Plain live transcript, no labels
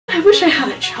I wish I had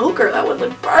a choker. That would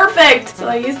look perfect. So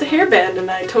I used a hairband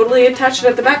and I totally attached it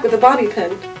at the back with a bobby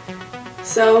pin.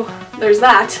 So there's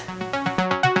that.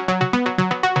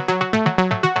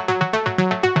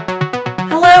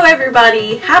 Hello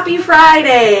everybody! Happy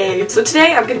Friday! So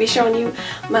today I'm going to be showing you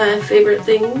my favorite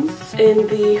things in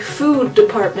the food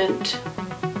department.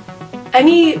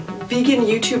 Any vegan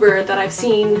YouTuber that I've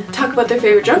seen talk about their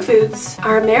favorite junk foods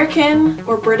are American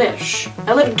or British.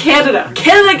 I live in Canada.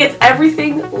 Canada gets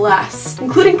everything less,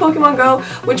 including Pokemon Go,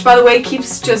 which by the way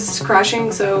keeps just crashing,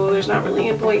 so there's not really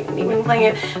a point in even playing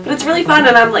it, but it's really fun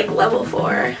and I'm like level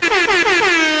 4.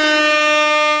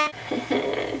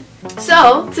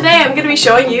 So, today I'm going to be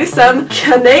showing you some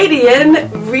Canadian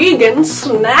vegan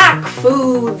snack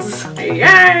foods.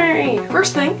 Yay!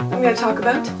 First thing I'm going to talk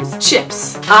about is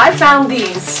chips. I found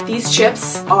these. These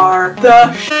chips are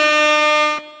the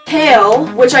kale,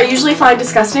 which I usually find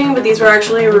disgusting, but these were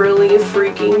actually really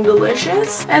freaking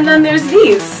delicious. And then there's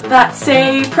these that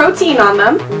say protein on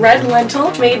them. Red lentil,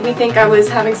 which made me think I was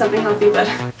having something healthy, but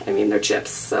I mean they're chips,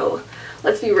 so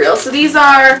let's be real. So these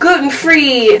are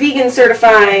gluten-free, vegan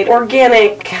certified,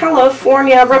 organic,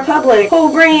 California Republic,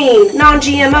 whole grain,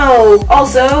 non-GMO,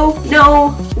 also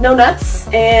no nuts,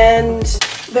 and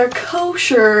they're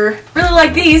kosher. Really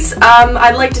like these.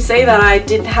 I'd like to say that I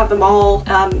didn't have them all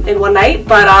in one night,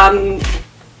 but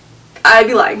I'd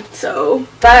be lying. So,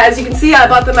 as you can see, I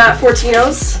bought them at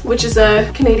Fortino's, which is a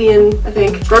Canadian, I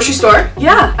think, grocery store.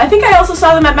 Yeah, I think I also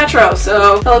saw them at Metro,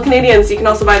 so fellow Canadians, you can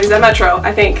also buy these at Metro,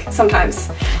 I think, sometimes.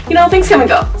 You know, things come and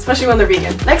go, especially when they're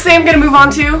vegan. Next thing I'm gonna move on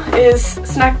to is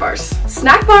snack bars.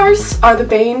 Snack bars are the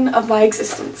bane of my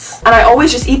existence, and I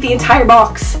always just eat the entire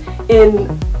box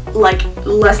in like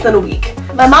less than a week.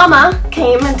 My mama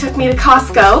came and took me to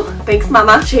Costco. Thanks,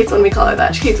 Mama. She hates when we call her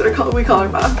that. She hates when we call her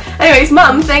Mom. Anyways,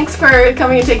 Mom, thanks for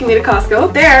coming and taking me to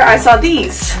Costco. There, I saw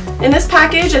these. In this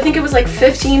package, I think it was like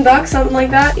 15 bucks, something like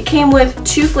that. It came with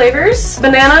 2 flavors,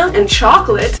 banana and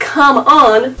chocolate. Come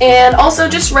on. And also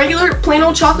just regular plain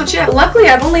old chocolate chip. Luckily,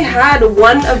 I've only had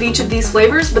 1 of each of these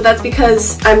flavors, but that's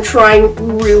because I'm trying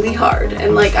really hard.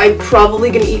 And like, I'm probably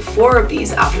gonna eat 4 of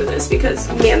these after this because,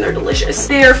 man, they're delicious.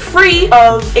 They're free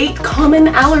of 8 common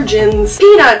allergens: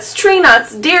 peanuts, tree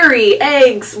nuts, dairy,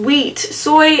 eggs, wheat,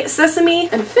 soy, sesame,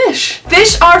 and fish.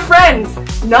 Fish are friends,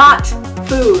 not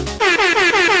food.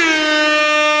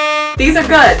 These are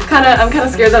good. I'm kinda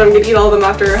scared that I'm gonna eat all of them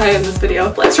after I end this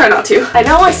video. Let's try not to. I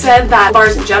know I said that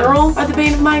bars in general are the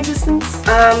bane of my existence,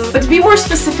 but to be more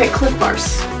specific, Cliff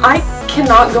Bars. I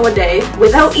cannot go a day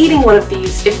without eating one of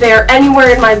these if they are anywhere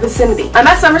in my vicinity. I'm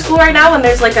at summer school right now and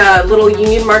there's like a little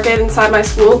Union Market inside my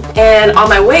school, and on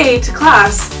my way to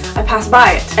class I passed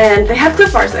by it and they had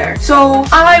Cliff Bars there. So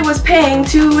I was paying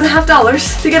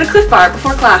 $2.50 to get a Cliff Bar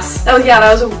before class. Oh yeah,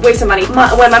 that was a waste of money.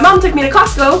 When my mom took me to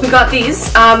Costco, we got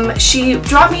these. She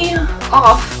dropped me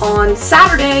off on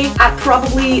Saturday at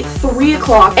probably 3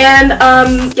 o'clock, and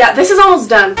yeah, this is almost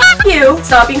done. F you!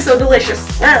 Stop being so delicious.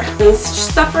 It's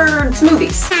stuff for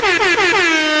smoothies.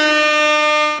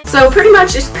 So pretty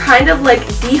much it's kind of like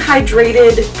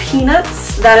dehydrated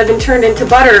peanuts that have been turned into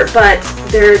butter, but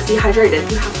they're dehydrated.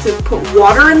 You have to put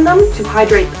water in them to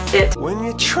hydrate it. When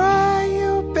you try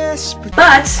your best.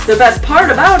 But the best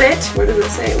part about it, where does it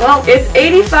say? Well, it's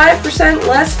 85%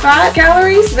 less fat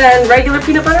calories than regular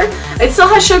peanut butter. It still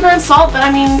has sugar and salt, but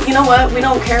I mean, you know what? We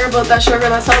don't care about that sugar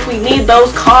and that salt. We need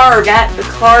those carbs. Get the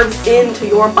carbs into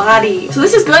your body. So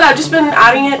this is good. I've just been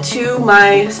adding it to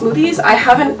my smoothies. I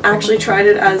haven't actually tried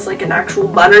it as like an actual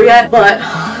butter yet, but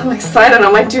I'm excited.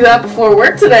 I might do that before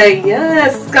work today.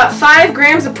 Yes. It's got 5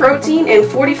 grams of protein and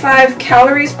 45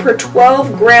 calories per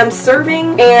 12 gram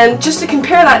serving. And just to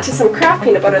compare that to some Kraft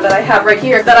peanut butter that I have right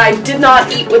here that I did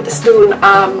not eat with the spoon,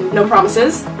 no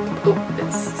promises. Oh,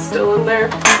 it's still in there.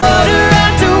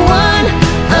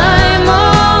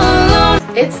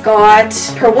 It's got,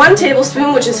 per 1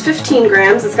 tablespoon, which is 15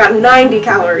 grams, it's got 90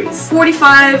 calories.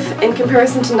 45 in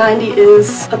comparison to 90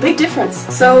 is a big difference.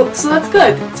 So that's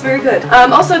good. It's very good.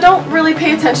 Also, don't really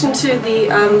pay attention to the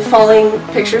falling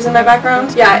pictures in my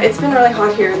background. Yeah, it's been really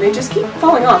hot here and they just keep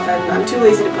falling off and I'm too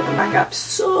lazy to put them back up.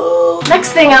 So,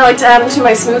 next thing I like to add into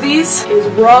my smoothies is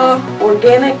raw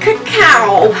organic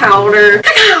cacao powder.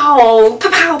 Cacao!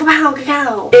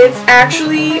 Cacao! It's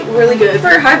actually really good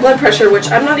for high blood pressure, which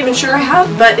I'm not even sure I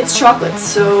have, but it's chocolate,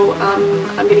 so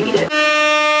I'm gonna eat it.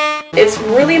 It's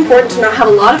really important to not have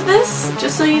a lot of this,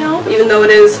 just so you know, even though it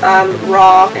is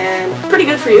raw and pretty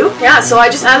good for you. Yeah, so I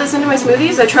just add this into my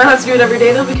smoothies. I try not to do it every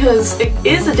day though because it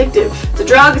is addictive. It's a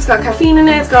drug, it's got caffeine in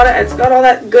it, it's got all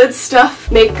that good stuff.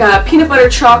 Make peanut butter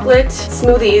chocolate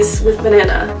smoothies with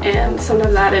banana and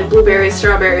sometimes add in blueberries,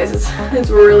 strawberries. It's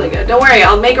really good. Don't worry,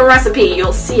 I'll make a recipe,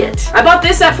 you'll see it. I bought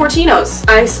this at Fortino's.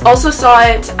 I also saw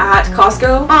it at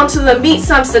Costco. On to the meat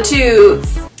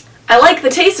substitutes. I like the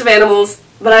taste of animals,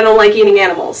 but I don't like eating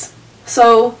animals.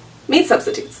 So, meat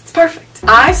substitutes. It's perfect.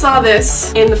 I saw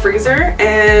this in the freezer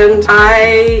and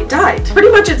I died. Pretty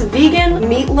much it's vegan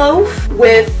meatloaf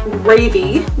with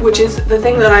gravy, which is the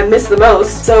thing that I miss the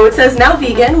most. So it says now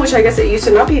vegan, which I guess it used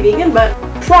to not be vegan, but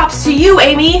props to you,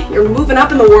 Amy. You're moving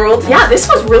up in the world. Yeah, this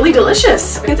was really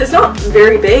delicious. It's not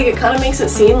very big. It kind of makes it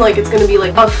seem like it's going to be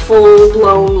like a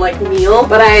full-blown like meal,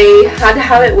 but I had to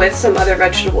have it with some other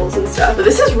vegetables and stuff. But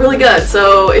this is really good.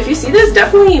 So if you see this,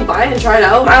 definitely buy it and try it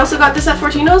out. I also got this at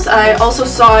Fortino's. I also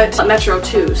saw it at Metro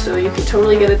too, so you can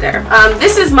totally get it there.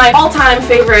 This is my all-time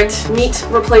favorite meat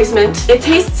replacement. It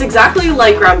tastes exactly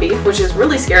like ground beef, which is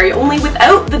really scary, only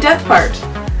without the death part.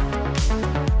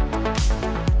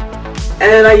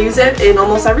 And I use it in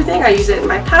almost everything. I use it in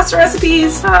my pasta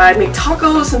recipes. I make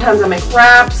tacos, sometimes I make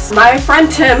wraps. My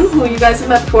friend Tim, who you guys have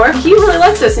met before, he really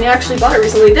likes this and he actually bought it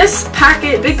recently. This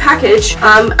big package,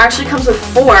 actually comes with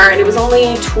 4 and it was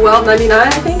only $12.99 I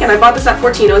think, and I bought this at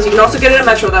Fortino's. You can also get it at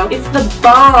Metro though. It's the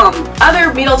bomb!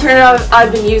 Other meat alternative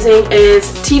I've been using is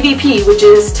TVP, which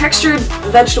is textured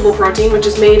vegetable protein, which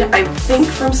is made, I think,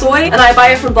 from soy. And I buy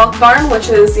it from Bulk Barn, which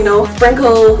is, you know,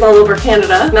 sprinkled all over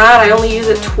Canada. Not, I only use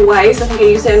it twice. I think I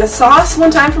used it in a sauce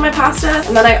one time for my pasta,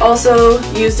 and then I also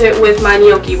used it with my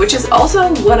gnocchi, which is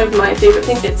also one of my favorite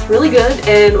things. It's really good,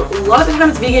 and a lot of the time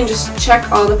it's vegan. Just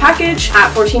check on the package.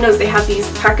 At Fortino's they have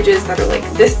these packages that are like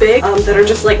this big, that are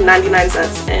just like 99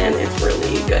 cents, and it's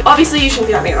really good. Obviously you shouldn't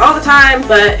be having it all the time,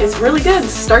 but it's really good.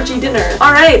 Starchy dinner.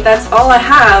 Alright, that's all I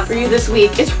have for you this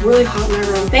week. It's really hot in my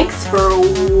room. Thanks for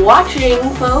watching,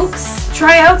 folks.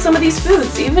 Try out some of these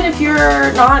foods, even if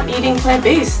you're not eating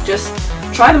plant-based. Just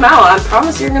try them out. I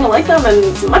promise you're gonna like them, and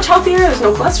it's much healthier. There's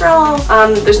no cholesterol.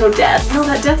 There's no death. No,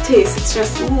 that death taste. It's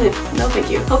just, no thank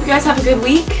you. Hope you guys have a good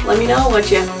week. Let me know what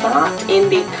you thought in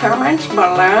the comments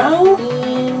below.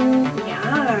 And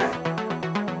yeah.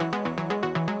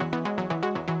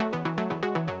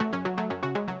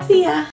 See ya.